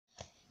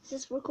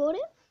this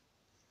recording?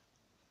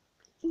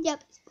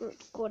 Yep, it's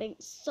recording.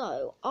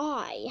 So,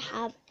 I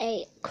have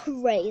a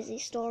crazy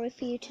story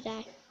for you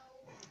today.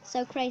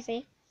 So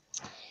crazy.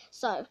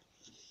 So,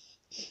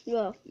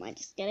 well, might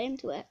just get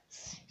into it,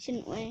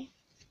 shouldn't we?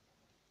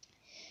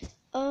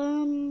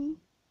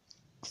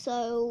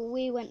 So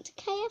we went to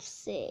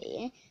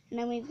KFC, and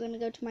then we were going to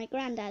go to my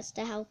granddad's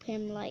to help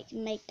him, like,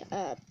 make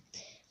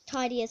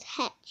tidy his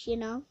hatch, you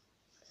know?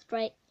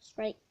 Straight,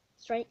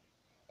 to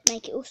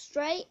make it all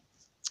straight.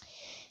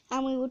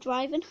 And we were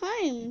driving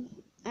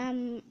home,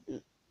 and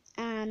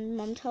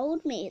Mum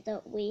told me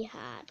that we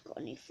had got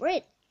a new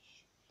fridge.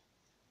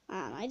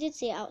 And I did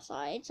see it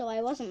outside, so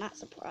I wasn't that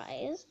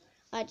surprised.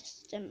 I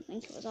just didn't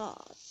think it was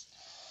ours.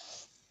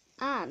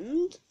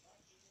 And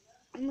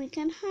when we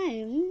came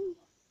home,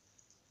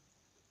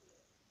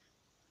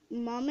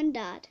 Mum and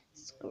Dad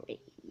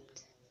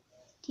screamed.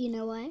 Do you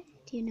know why?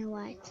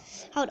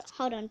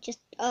 Hold on. Just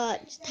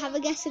have a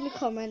guess in the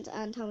comments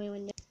and tell me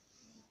when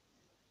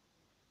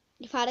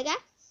you've had a guess.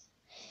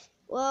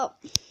 Well,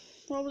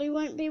 probably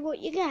won't be what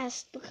you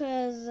guessed,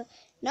 because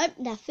nope,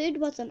 their food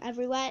wasn't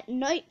everywhere.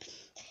 Nope,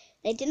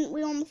 they didn't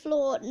poo on the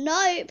floor.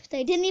 Nope,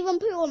 they didn't even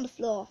poo on the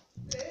floor.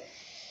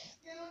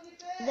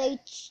 They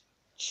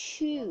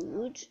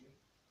chewed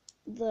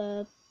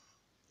the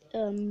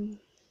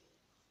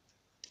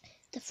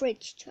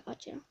fridge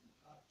charger,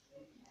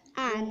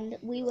 and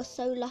we were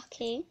so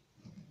lucky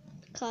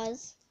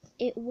because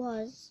it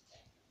was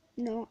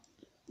not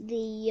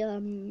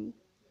the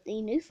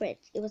new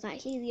fridge. It was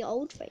actually the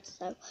old fridge.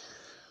 So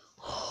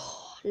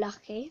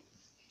lucky.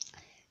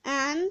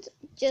 And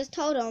just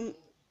hold on.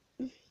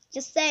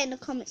 Just say in the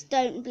comments,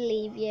 don't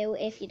believe you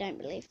if you don't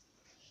believe.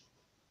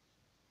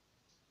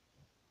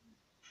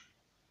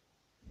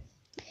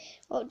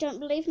 Well, don't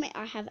believe me,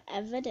 I have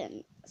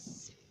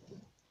evidence.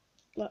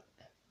 Look.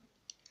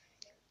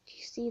 Do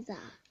you see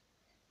that?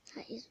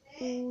 That is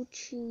all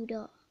chewed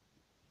up.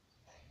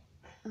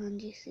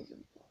 And you see the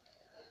bottom.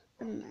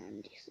 And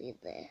then do you see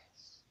this?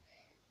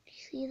 Do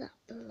you see that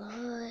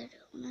blood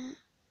on it?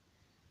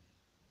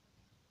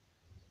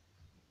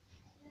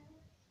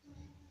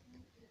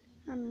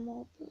 And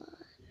more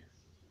blood.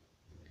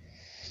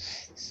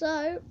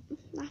 So,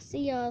 that's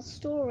the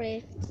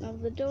story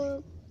of the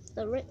dog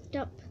that ripped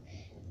up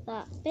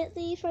that bit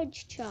the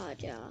fridge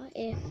charger.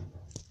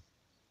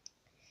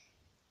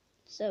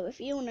 So if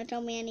you want to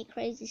tell me any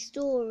crazy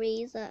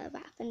stories that have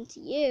happened to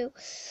you,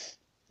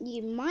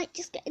 you might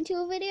just get into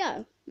a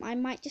video. I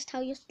might just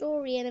tell your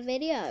story in a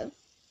video.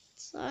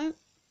 So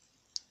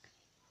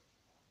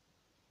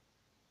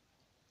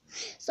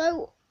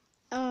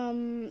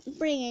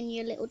bring in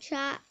your little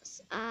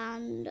chats,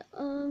 and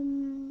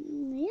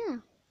yeah.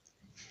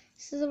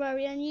 This is a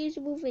very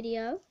unusual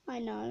video, I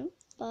know,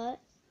 but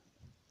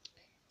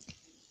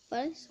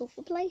it's all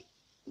for play.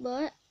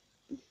 But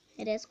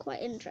it is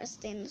quite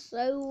interesting.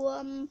 So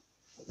I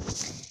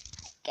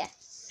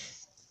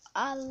guess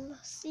I'll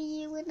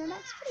see you in the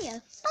next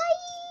video.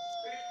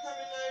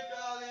 Bye!